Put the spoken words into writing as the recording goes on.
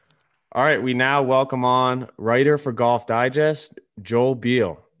All right, we now welcome on writer for Golf Digest, Joel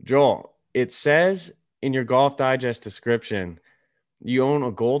Beal. Joel, it says in your Golf Digest description you own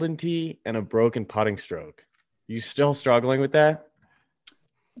a golden tee and a broken putting stroke. You still struggling with that?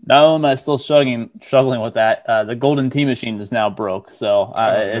 Not only am I still struggling with that, the Golden Tee machine is now broke. So Oh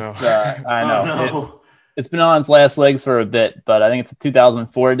no. I Oh know no. it's been on its last legs for a bit, but I think it's a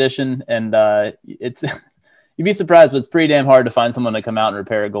 2004 edition, and it's you'd be surprised, but it's pretty damn hard to find someone to come out and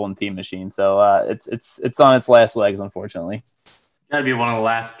repair a Golden Tee machine. So it's on its last legs, unfortunately. Got to be one of the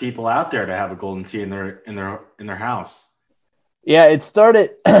last people out there to have a golden tee in their house. Yeah, it started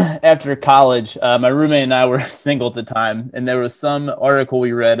after college. My roommate and I were single at the time, and there was some article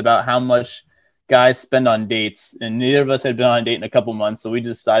we read about how much guys spend on dates, and neither of us had been on a date in a couple months, so we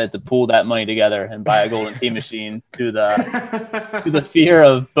decided to pool that money together and buy a golden tee machine to the fear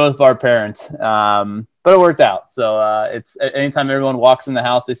of both of our parents. But it worked out. So it's anytime everyone walks in the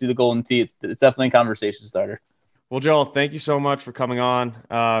house, they see the golden tee. It's definitely a conversation starter. Well, Joel, thank you so much for coming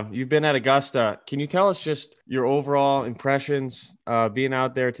on. You've been at Augusta. Can you tell us just your overall impressions being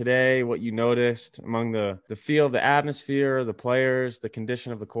out there today, what you noticed among the field, the atmosphere, the players, the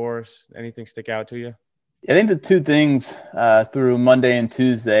condition of the course? Anything stick out to you? I think the two things through Monday and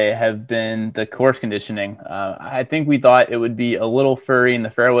Tuesday have been the course conditioning. I think we thought it would be a little furry in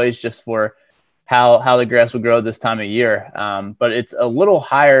the fairways just for how the grass would grow this time of year. But it's a little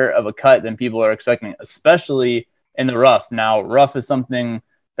higher of a cut than people are expecting, especially in the rough. Now, rough is something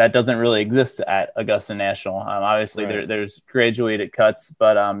that doesn't really exist at Augusta National. Obviously, Right. there's graduated cuts,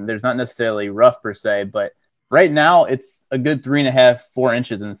 but there's not necessarily rough per se. But right now, it's a good 3.5, 4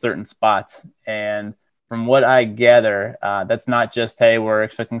 inches in certain spots. And from what I gather, that's not just, hey, we're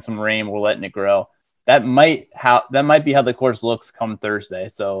expecting some rain, we're letting it grow. That might be how the course looks come Thursday.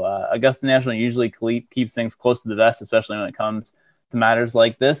 So Augusta National usually keeps things close to the vest, especially when it comes to matters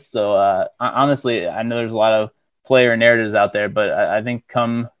like this. So honestly, I know there's a lot of player narratives out there, but I think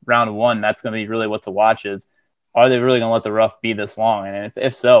come round one, that's going to be really what to watch is, are they really going to let the rough be this long? And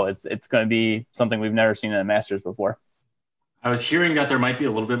if so, it's going to be something we've never seen in a Masters before. I was hearing that there might be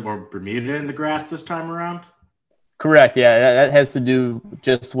a little bit more Bermuda in the grass this time around. Correct. Yeah, that has to do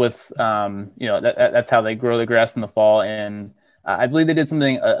just with that's how they grow the grass in the fall, and I believe they did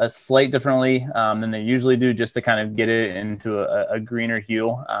something a slight differently than they usually do, just to kind of get it into a greener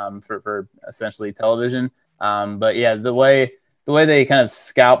hue for essentially television. But yeah, the way they kind of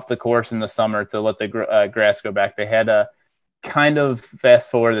scalped the course in the summer to let the grass go back, they had a kind of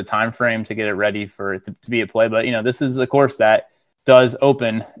fast forward the time frame to get it ready for it to be a play. But this is a course that does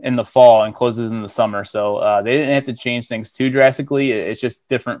open in the fall and closes in the summer, so they didn't have to change things too drastically. It's just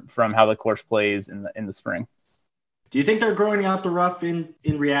different from how the course plays in the spring. Do you think they're growing out the rough in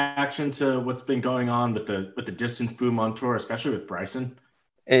reaction to what's been going on with the distance boom on tour, especially with Bryson?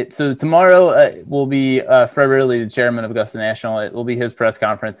 So tomorrow will be Fred Ridley, the chairman of Augusta National. It will be his press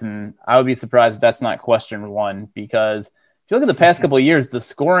conference, and I would be surprised if that's not question one, because if you look at the past couple of years, the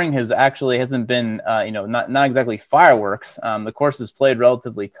scoring hasn't been not exactly fireworks. The course has played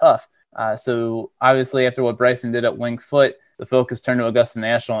relatively tough. So obviously, after what Bryson did at Winged Foot, the focus turned to Augusta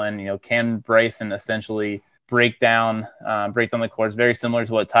National, and can Bryson essentially break down the course, very similar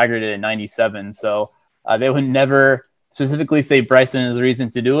to what Tiger did in '97. So they would never specifically say Bryson is the reason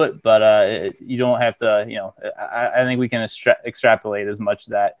to do it, but you don't have to. I think we can extrapolate as much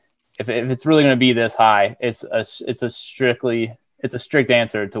that if it's really going to be this high, it's a strict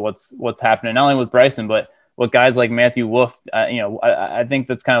answer to what's happening, not only with Bryson, but what guys like Matthew Wolff. I think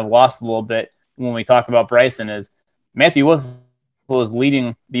that's kind of lost a little bit when we talk about Bryson. Is Matthew Wolff was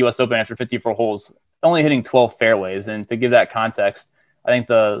leading the U.S. Open after 54 holes, only hitting 12 fairways, and to give that context, I think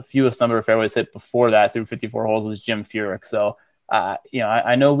the fewest number of fairways hit before that through 54 holes was Jim Furyk. So,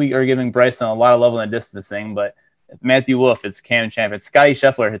 I know we are giving Bryson a lot of love in the distancing, but Matthew Wolff, it's Cam Champ, it's Scotty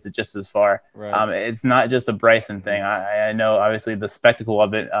Scheffler hits it just as far. Right. It's not just a Bryson thing. I know obviously the spectacle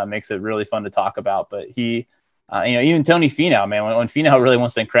of it makes it really fun to talk about, but he, even Tony Finau, man, when Finau really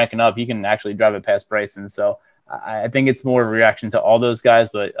wants to crank it up, he can actually drive it past Bryson. So I think it's more of a reaction to all those guys,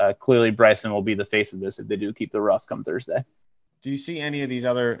 but clearly Bryson will be the face of this if they do keep the rough come Thursday. Do you see any of these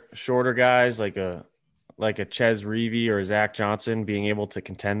other shorter guys like a Ches Reavie or Zach Johnson being able to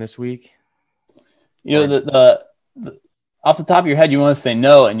contend this week? The off the top of your head, you want to say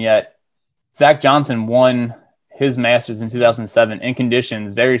no, and yet Zach Johnson won his Masters in 2007 in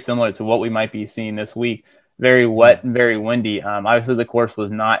conditions very similar to what we might be seeing this week. Very wet and very windy. Obviously, the course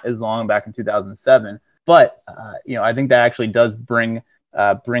was not as long back in 2007, but I think that actually does bring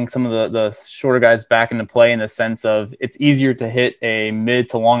some of the shorter guys back into play in the sense of it's easier to hit a mid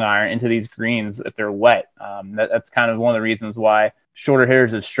to long iron into these greens if they're wet. That's kind of one of the reasons why shorter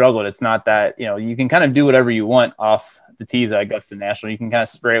hitters have struggled. It's not that, you can kind of do whatever you want off the tees at Augusta National. You can kind of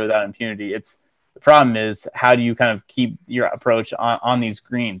spray without impunity. The problem is, how do you kind of keep your approach on these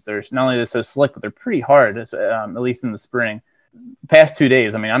greens? There's not only they're so slick, but they're pretty hard, at least in the spring. The past 2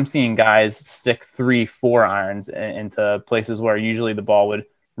 days, I mean, I'm seeing guys stick 3-4 irons into places where usually the ball would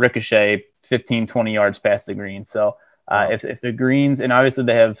ricochet 15, 20 yards past the green. So if the greens, and obviously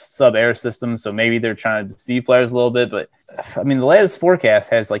they have sub-air systems, so maybe they're trying to deceive players a little bit. But I mean, the latest forecast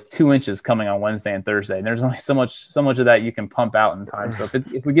has like 2 inches coming on Wednesday and Thursday, and there's only so much of that you can pump out in time. So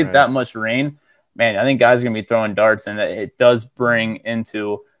if we get that much rain, man, I think guys are going to be throwing darts, and it does bring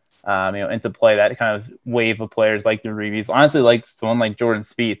into play that kind of wave of players like the Reeves. Honestly, like someone like Jordan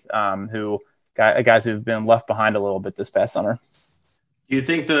Spieth, guys who've been left behind a little bit this past summer. Do you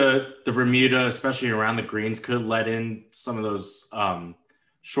think the Bermuda, especially around the greens, could let in some of those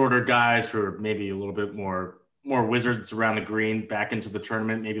shorter guys who are maybe a little bit more wizards around the green back into the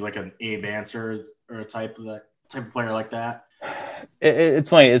tournament? Maybe like an Abe Answer or a type of player like that. It's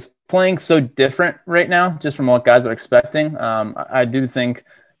funny. It's playing so different right now, just from what guys are expecting. I do think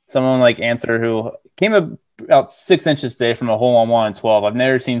someone like Answer, who came about 6 inches today from a hole-on-one in 12. I've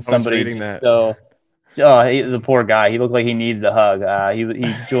never seen somebody the poor guy. He looked like he needed a hug.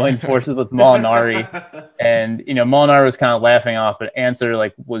 He joined forces with Molinari, and Molinari was kind of laughing off, but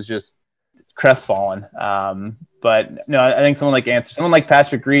Answer was just crestfallen. But no, I think someone like Answer, someone like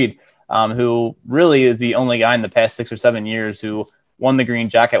Patrick Reed, who really is the only guy in the past 6 or 7 years who won the green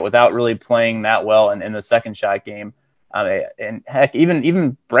jacket without really playing that well in the second shot game. And heck,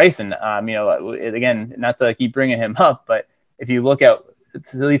 even Bryson, again, not to keep bringing him up, but if you look at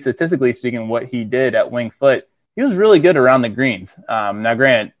least statistically speaking, what he did at Winged Foot, he was really good around the greens. Now,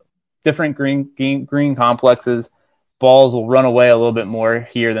 granted, different green complexes, balls will run away a little bit more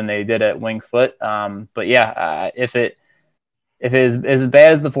here than they did at Winged Foot. But yeah, if it is as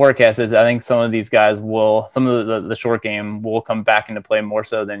bad as the forecast is, I think some of these guys some of the short game will come back into play more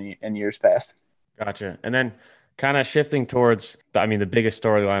so than in years past. Gotcha. And then kind of shifting towards, the biggest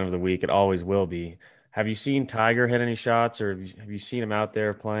storyline of the week, it always will be. Have you seen Tiger hit any shots, or have you seen him out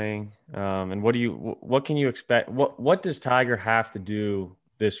there playing? And what can you expect? What does Tiger have to do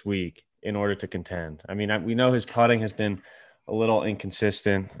this week in order to contend? We know his putting has been a little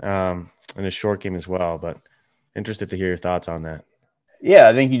inconsistent in his short game as well, but interested to hear your thoughts on that. Yeah,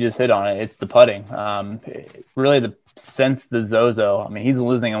 I think you just hit on it. It's the putting. Really, since the Zozo, he's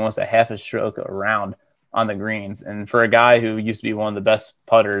losing almost a half a stroke around on the greens. And for a guy who used to be one of the best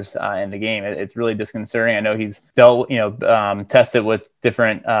putters in the game, it's really disconcerting. I know he's tested with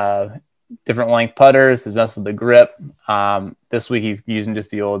different length putters, has messed with the grip. This week he's using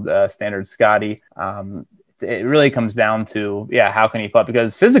just the old standard Scotty. It really comes down to, how can he putt?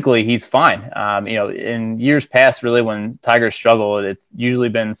 Because physically he's fine. In years past, really, when Tiger struggled, it's usually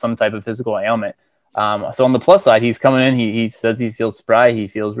been some type of physical ailment. So on the plus side, he's coming in, he says he feels spry, he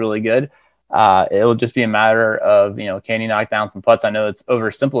feels really good. It'll just be a matter of, can he knock down some putts? I know it's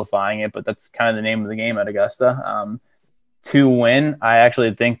oversimplifying it, but that's kind of the name of the game at Augusta. To win, I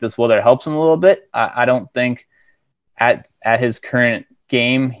actually think this weather helps him a little bit. I don't think at his current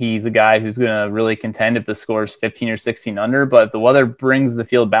game, he's a guy who's going to really contend if the score is 15 or 16 under. But if the weather brings the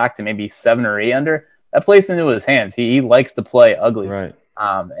field back to maybe 7 or 8 under, that plays into his hands. He likes to play ugly. Right.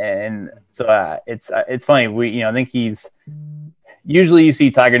 And so it's funny. I think he's usually, you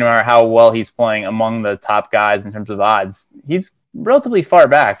see Tiger, no matter how well he's playing among the top guys in terms of odds, he's relatively far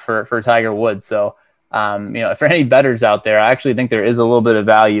back for Tiger Woods. So, for any bettors out there, I actually think there is a little bit of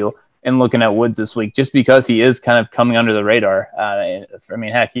value in looking at Woods this week, just because he is kind of coming under the radar.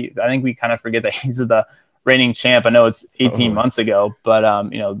 Heck, I think we kind of forget that he's the reigning champ. I know it's 18 months ago, but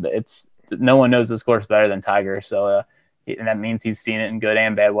it's no one knows this course better than Tiger. So, and that means he's seen it in good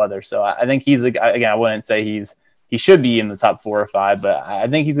and bad weather. So I think he's the guy. Again, I wouldn't say he should be in the top 4 or 5, but I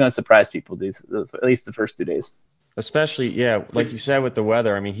think he's going to surprise people at least the first 2 days. Especially, like you said, with the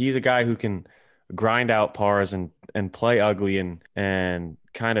weather. He's a guy who can grind out pars and play ugly and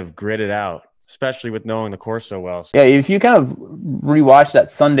kind of grit it out, especially with knowing the course so well. Yeah, if you kind of rewatch that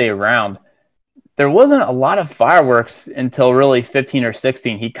Sunday round, there wasn't a lot of fireworks until really 15 or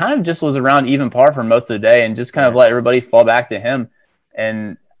 16. He kind of just was around even par for most of the day and just kind of let everybody fall back to him.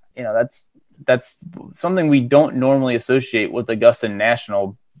 And, that's something we don't normally associate with Augusta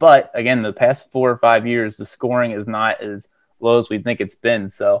National. But again, the past 4 or 5 years, the scoring is not as low as we think it's been.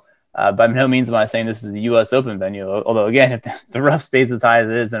 So by no means am I saying this is a U.S. Open venue. Although, again, if the rough stays as high as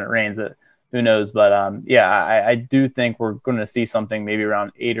it is and it rains, who knows? But I do think we're going to see something maybe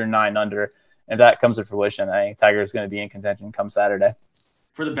around 8 or 9 under. If that comes to fruition, I think Tiger is going to be in contention come Saturday.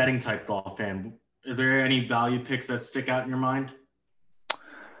 For the betting type golf fan, are there any value picks that stick out in your mind?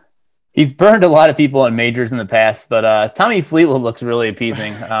 He's burned a lot of people in majors in the past, but Tommy Fleetwood looks really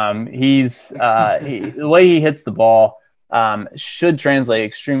appeasing. The way he hits the ball should translate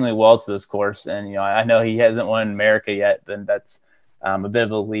extremely well to this course. And I know he hasn't won in America yet, then that's a bit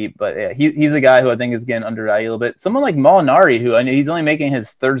of a leap. But yeah, he's a guy who I think is getting undervalued a little bit. Someone like Molinari, who I know he's only making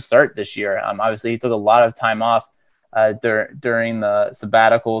his third start this year. Obviously, he took a lot of time off during the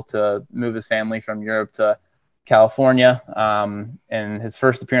sabbatical to move his family from Europe to California, and his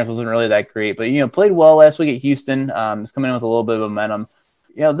first appearance wasn't really that great, but played well last week at Houston. He's coming in with a little bit of momentum.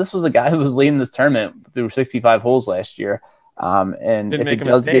 This was a guy who was leading this tournament through 65 holes last year, and didn't make a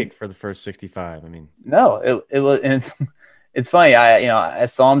mistake for the first 65. I mean, no, it was. And it's funny. I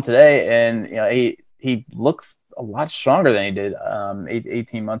saw him today, and he looks a lot stronger than he did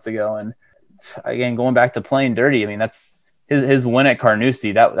 18 months ago. And again, going back to playing dirty, I mean that's. His win at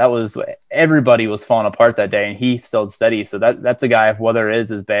Carnoustie, that was everybody was falling apart that day, and he still steady. So that's a guy. If weather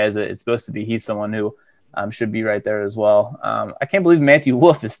is as bad as it's supposed to be, he's someone who should be right there as well. I can't believe Matthew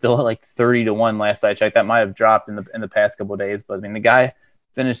Wolff is still at like 30-1 last I checked. That might have dropped in the past couple of days, but I mean the guy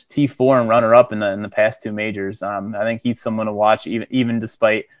finished T4 and runner up in the past two majors. I think he's someone to watch, even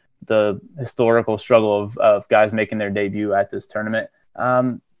despite the historical struggle of guys making their debut at this tournament.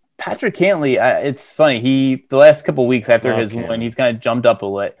 Patrick Cantlay, it's funny. The last couple of weeks after his win, he's kind of jumped up a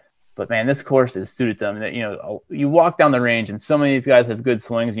lit. But man, this course is suited to him. That you walk down the range, and so many of these guys have good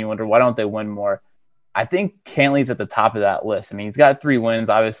swings, and you wonder why don't they win more. I think Cantlay's at the top of that list. I mean, he's got 3 wins.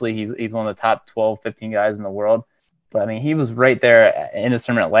 Obviously, he's one of the top 12, 15 guys in the world. But I mean, he was right there in this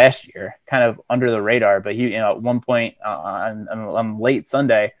tournament last year, kind of under the radar. But he, at one point on late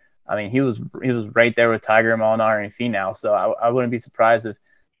Sunday, I mean, he was right there with Tiger, Molinari, and Finau. So I wouldn't be surprised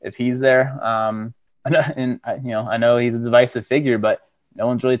if he's there. And I know he's a divisive figure, but no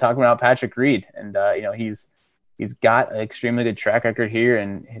one's really talking about Patrick Reed. And he's got an extremely good track record here,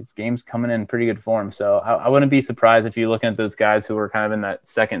 and his game's coming in pretty good form. So I wouldn't be surprised if you're looking at those guys who are kind of in that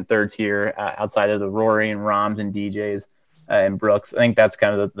second, third tier outside of the Rory and Rahms and DJs and Brooks. I think that's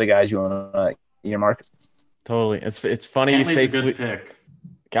kind of the guys you want to earmark. Totally. It's funny Cantlay's you say a good pick.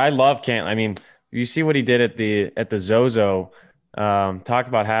 I love Cantlay. I mean, you see what he did at the Zozo. Talk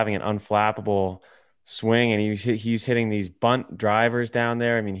about having an unflappable swing, and he's hitting these bunt drivers down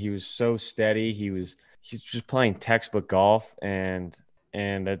there. I mean, he was so steady. He's just playing textbook golf, and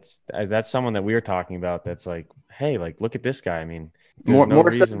that's someone that we were talking about. That's like, hey, like look at this guy. I mean,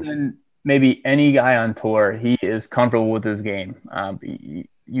 more so than maybe any guy on tour, he is comfortable with his game.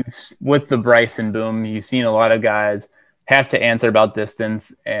 You with the Bryson boom, you've seen a lot of guys have to answer about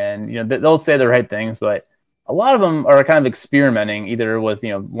distance, and they'll say the right things, but a lot of them are kind of experimenting either with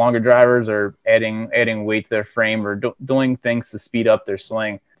longer drivers or adding weight to their frame or doing things to speed up their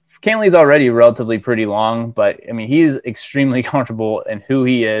swing. Cantlay's already relatively pretty long, but I mean he's extremely comfortable in who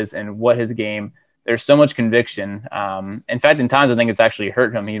he is and what his game. There's so much conviction. In fact, in times I think it's actually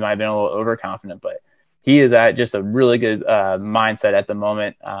hurt him. He might have been a little overconfident, but he is at just a really good mindset at the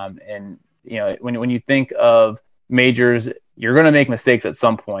moment. And when you think of majors, you're going to make mistakes at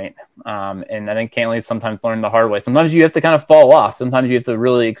some point. And I think Cantlay sometimes learned the hard way. Sometimes you have to kind of fall off. Sometimes you have to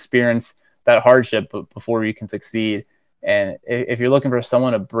really experience that hardship before you can succeed. And if you're looking for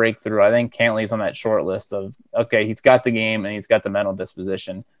someone to break through, I think Cantlay's on that short list of, okay, he's got the game and he's got the mental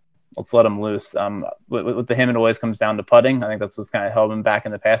disposition. Let's let him loose. With him, it always comes down to putting. I think that's what's kind of held him back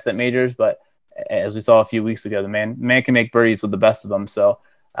in the past at majors. But as we saw a few weeks ago, the man can make birdies with the best of them. So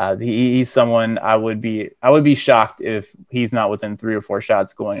he's someone I would be shocked if he's not within 3 or 4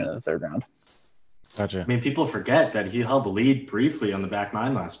 shots going into the third round. Gotcha. I mean, people forget that he held the lead briefly on the back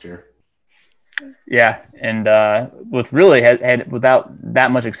 9 last year. Yeah, and with really had without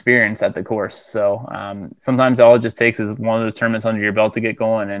that much experience at the course. So sometimes all it just takes is one of those tournaments under your belt to get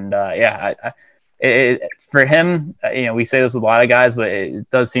going. And for him, we say this with a lot of guys, but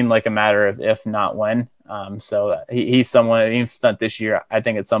it does seem like a matter of if, not when. So he's someone, even if it's not this year, I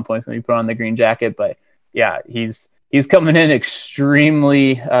think at some point he's going to be put on the green jacket. But yeah, he's coming in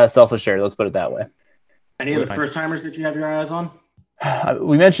extremely self-assured. Let's put it that way. Any of the first timers that you have your eyes on?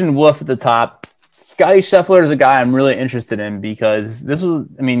 We mentioned Wolff at the top. Scotty Scheffler is a guy I'm really interested in because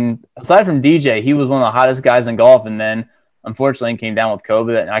aside from DJ, he was one of the hottest guys in golf, and then unfortunately came down with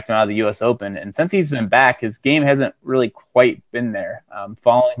COVID that knocked him out of the U.S. Open. And since he's been back, his game hasn't really quite been there.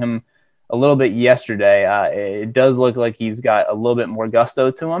 Following him a little bit yesterday, it does look like he's got a little bit more gusto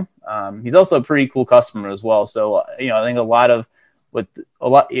to him. He's also a pretty cool customer as well. So, I think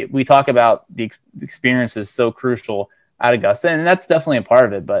we talk about the experience is so crucial at Augusta, and that's definitely a part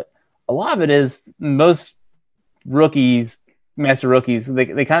of it. But a lot of it is most rookies, master rookies,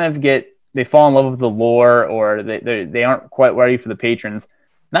 they kind of they fall in love with the lore, or they aren't quite ready for the patrons.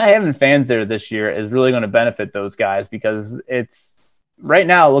 not having fans there this year is really going to benefit those guys, because it's right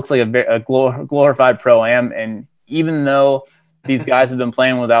now it looks like a glorified pro-am. And even though these guys have been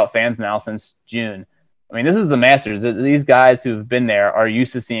playing without fans now since June, I mean, this is the Masters. These guys who've been there are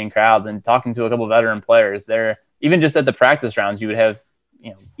used to seeing crowds, and talking to a couple of veteran players, they're even just at the practice rounds, you would have,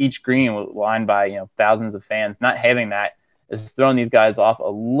 each green lined by, thousands of fans. Not having that is throwing these guys off a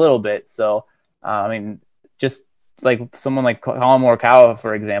little bit. So, I mean, just like someone like Collin Morikawa,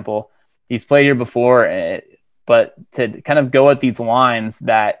 for example, he's played here before, but to kind of go at these lines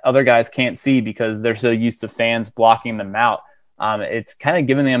that other guys can't see because they're so used to fans blocking them out, it's kind of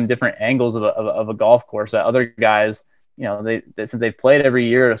giving them different angles of a golf course that other guys, since they've played every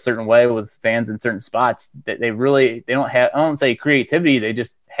year a certain way with fans in certain spots, that they don't have, I don't say creativity, they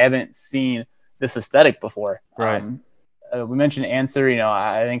just haven't seen this aesthetic before. Right. We mentioned Answer,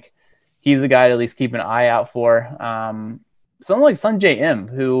 I think he's the guy to at least keep an eye out for. Someone like Sungjae Im,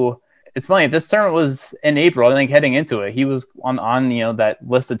 who, it's funny, this tournament was in April, I think heading into it, he was on that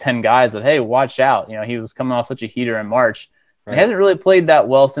list of 10 guys of, hey, watch out. He was coming off such a heater in March. Right. He hasn't really played that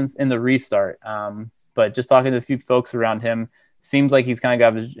well since in the restart. But just talking to a few folks around him, seems like he's kind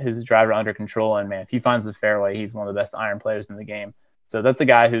of got his driver under control. And man, if he finds the fairway, he's one of the best iron players in the game. So that's a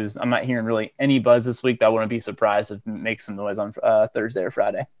guy who's, I'm not hearing really any buzz this week. That I wouldn't be surprised if it makes some noise on Thursday or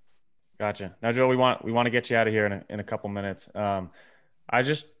Friday. Gotcha. Now, Joe, we want to get you out of here in a couple minutes. I'm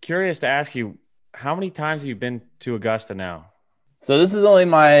just curious to ask you, how many times have you been to Augusta now? So this is only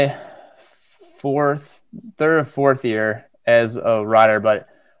my third or fourth year as a rider, but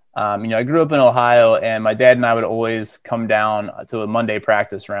I grew up in Ohio, and my dad and I would always come down to a Monday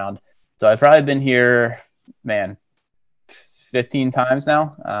practice round. So I've probably been here, 15 times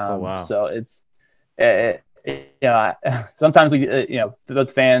now. Oh, wow. So it's, sometimes we,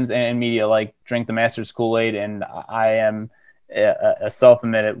 both fans and media drink the Masters Kool-Aid, and I am a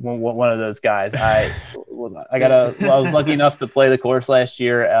self-admitted one of those guys. I was lucky enough to play the course last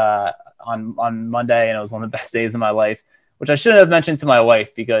year on Monday, and it was one of the best days of my life, which I shouldn't have mentioned to my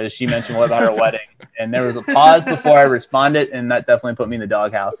wife because she mentioned what about her wedding, and there was a pause before I responded, and that definitely put me in the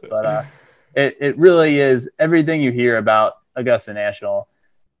doghouse. But it really is, everything you hear about Augusta National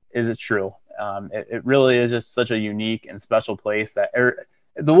is true. It really is just such a unique and special place. That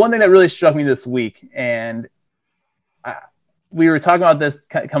the one thing that really struck me this week, and we were talking about this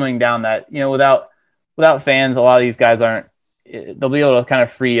coming down, that without fans, a lot of these guys they'll be able to kind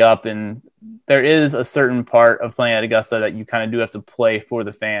of free up, and there is a certain part of playing at Augusta that you kind of do have to play for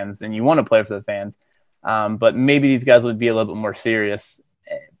the fans, and you want to play for the fans. But maybe these guys would be a little bit more serious.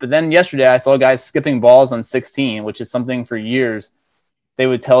 But then yesterday I saw guys skipping balls on 16, which is something for years they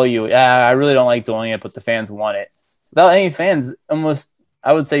would tell you, yeah, I really don't like doing it, but the fans want it. Without any fans, almost,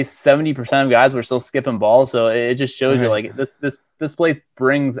 I would say 70% of guys were still skipping balls. So it just shows you this place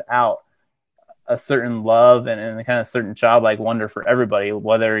brings out a certain love and a kind of certain childlike wonder for everybody,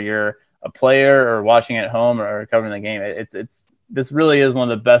 whether you're a player or watching at home or covering the game. This really is one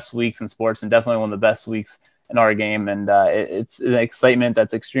of the best weeks in sports, and definitely one of the best weeks in our game. And it's an excitement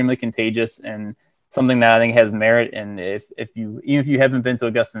that's extremely contagious and something that I think has merit. And if you haven't been to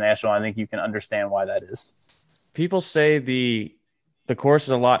Augusta National, I think you can understand why that is. People say the course is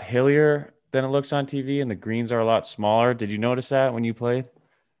a lot hillier than it looks on TV, and the greens are a lot smaller. Did you notice that when you played?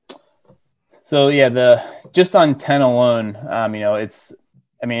 So yeah, just on 10 alone,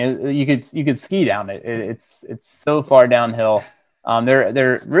 you could ski down it. It's so far downhill.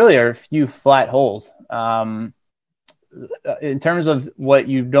 There really are a few flat holes. In terms of what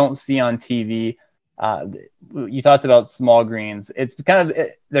you don't see on TV, you talked about small greens. It's kind of,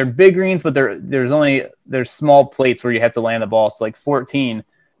 they're big greens, but there's small plates where you have to land the ball. So 14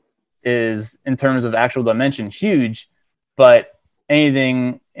 is, in terms of actual dimension, huge, but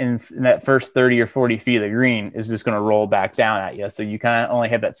anything in that first 30 or 40 feet of the green is just going to roll back down at you. So you kind of only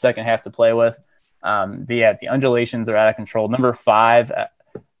have that second half to play with. The undulations are out of control. Number 5,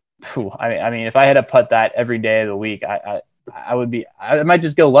 if I had to putt that every day of the week, I might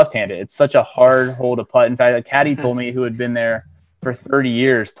just go left-handed. It's such a hard hole to putt. In fact, a caddy told me, who had been there for 30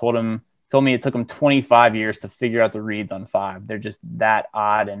 years, told me it took him 25 years to figure out the reads on 5. They're just that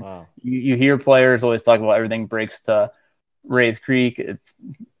odd. And wow. You hear players always talk about everything breaks to Rays Creek.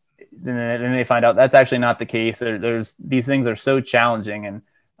 Then they find out that's actually not the case. There's these things are so challenging,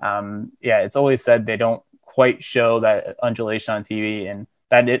 and it's always said they don't quite show that undulation on TV, and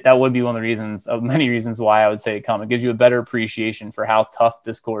that would be one of the reasons, of many reasons, why I would say it gives you a better appreciation for how tough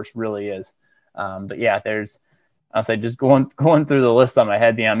this course really is. I'll say, just going through the list on my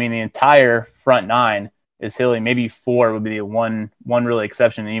head, the entire front 9 is hilly. Maybe 4 would be the one really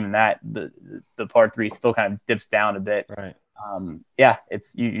exception, and even that, the par 3 still kind of dips down a bit. Right. Yeah,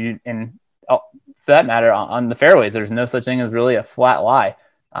 it's you and for that matter, on the fairways, there's no such thing as really a flat lie,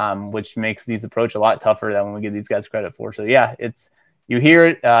 which makes these approach a lot tougher than when we give these guys credit for. So yeah, you hear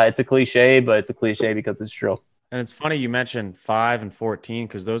it, it's a cliche, but it's a cliche because it's true. And it's funny you mentioned 5 and 14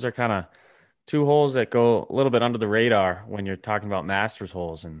 because those are kind of two holes that go a little bit under the radar when you're talking about Masters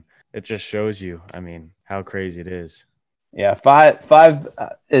holes, and it just shows you, I mean, how crazy it is. Yeah, five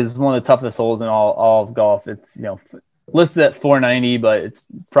is one of the toughest holes in all of golf. It's listed at 490, but it's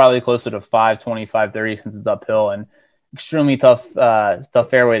probably closer to 520, 530 since it's uphill, and extremely tough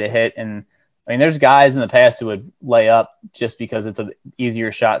fairway to hit. And I mean, there's guys in the past who would lay up just because it's an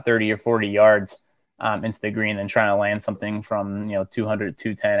easier shot 30 or 40 yards into the green than trying to land something from 200 to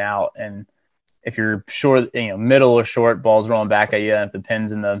 210 out. And if you're short, middle or short, balls rolling back at you, and if the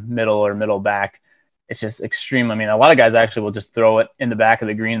pin's in the middle or middle back, it's just extreme. I mean, a lot of guys actually will just throw it in the back of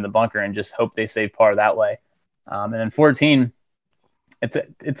the green in the bunker and just hope they save par that way. And then 14,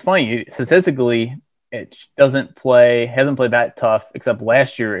 it's funny. Statistically, it hasn't played that tough, except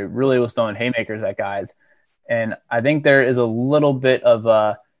last year it really was throwing haymakers at guys. And I think there is a little bit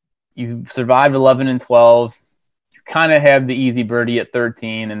of you survived 11 and 12. Kind of have the easy birdie at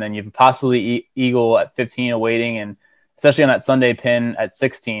 13, and then you've possibly eagle at 15 awaiting, and especially on that Sunday pin at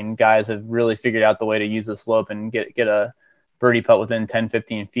 16, guys have really figured out the way to use the slope and get a birdie putt within 10,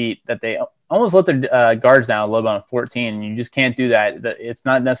 15 feet that they almost let their guards down a little bit on 14, and you just can't do that. It's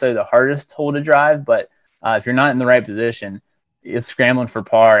not necessarily the hardest hole to drive, but if you're not in the right position, it's scrambling for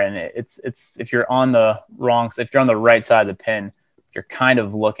par, and it's if you're on the right side of the pin, you're kind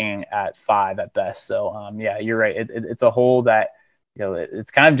of looking at 5 at best. So yeah, you're right. It's a hole that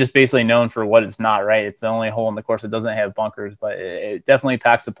it's kind of just basically known for what it's not. Right, it's the only hole in the course that doesn't have bunkers, but it definitely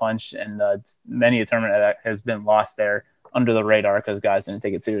packs a punch. And many a tournament that has been lost there under the radar because guys didn't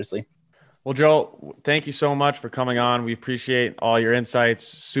take it seriously. Well, Joe, thank you so much for coming on. We appreciate all your insights.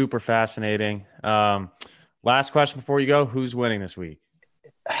 Super fascinating. Last question before you go: who's winning this week?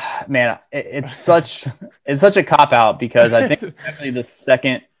 Man, it's such a cop out because I think definitely the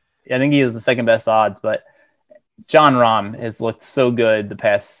second. I think he is the second best odds, but Jon Rahm has looked so good the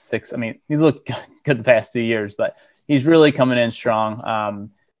past 6. I mean, he's looked good the past 2 years, but he's really coming in strong.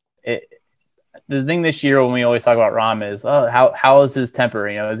 The thing this year when we always talk about Rahm is how is his temper?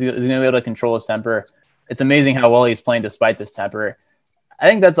 Is he going to be able to control his temper? It's amazing how well he's playing despite this temper. I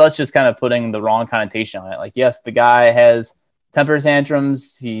think that's us just kind of putting the wrong connotation on it. Like, yes, the guy has temper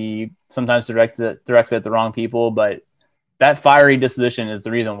tantrums. He sometimes directs it at the wrong people, but that fiery disposition is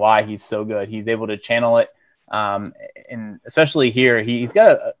the reason why he's so good. He's able to channel it. And especially here, he's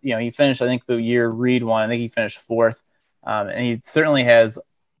got he finished, I think the year Reed won, I think he finished 4th. And he certainly has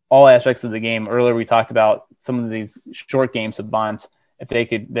all aspects of the game. Earlier, we talked about some of these short game savants.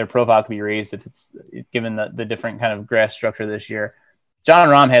 If their profile could be raised, if it's given the different kind of grass structure this year. Jon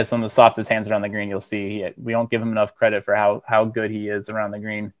Rahm has some of the softest hands around the green. You'll see we don't give him enough credit for how good he is around the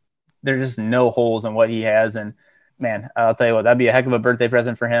green. There's just no holes in what he has. And man, I'll tell you what, that'd be a heck of a birthday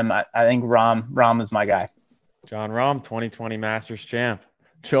present for him. I think Rahm is my guy. Jon Rahm, 2020 Masters champ.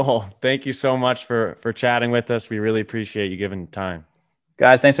 Joel, thank you so much for chatting with us. We really appreciate you giving time.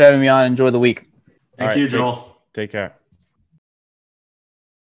 Guys, thanks for having me on. Enjoy the week. Thank you, Joel. Take care.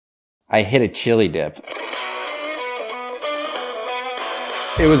 I hit a chili dip.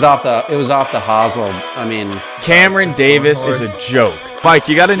 It was off the hosel. I mean, Cameron Davis is a joke. Mike,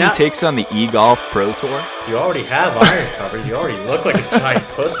 you got any takes on the eGolf Pro Tour? You already have iron covers. You already look like a giant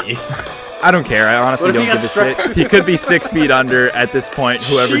pussy. I don't care. I honestly don't give a shit. He could be 6 feet under at this point,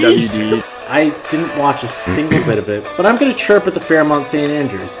 whoever WD. I didn't watch a single bit of it, but I'm going to chirp at the Fairmont St.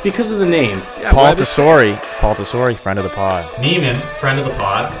 Andrews because of the name. Yeah, Paul Tesori, friend of the pod. Neiman, friend of the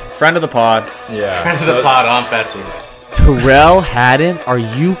pod. Friend of the pod. Yeah. Friend of the pod, Aunt Betsy. Terrell Haddon? Are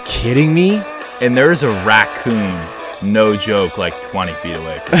you kidding me? And there's a raccoon, no joke, like 20 feet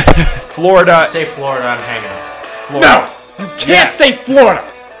away from Florida. Say Florida, I'm hanging out. Florida. No! You can't say Florida!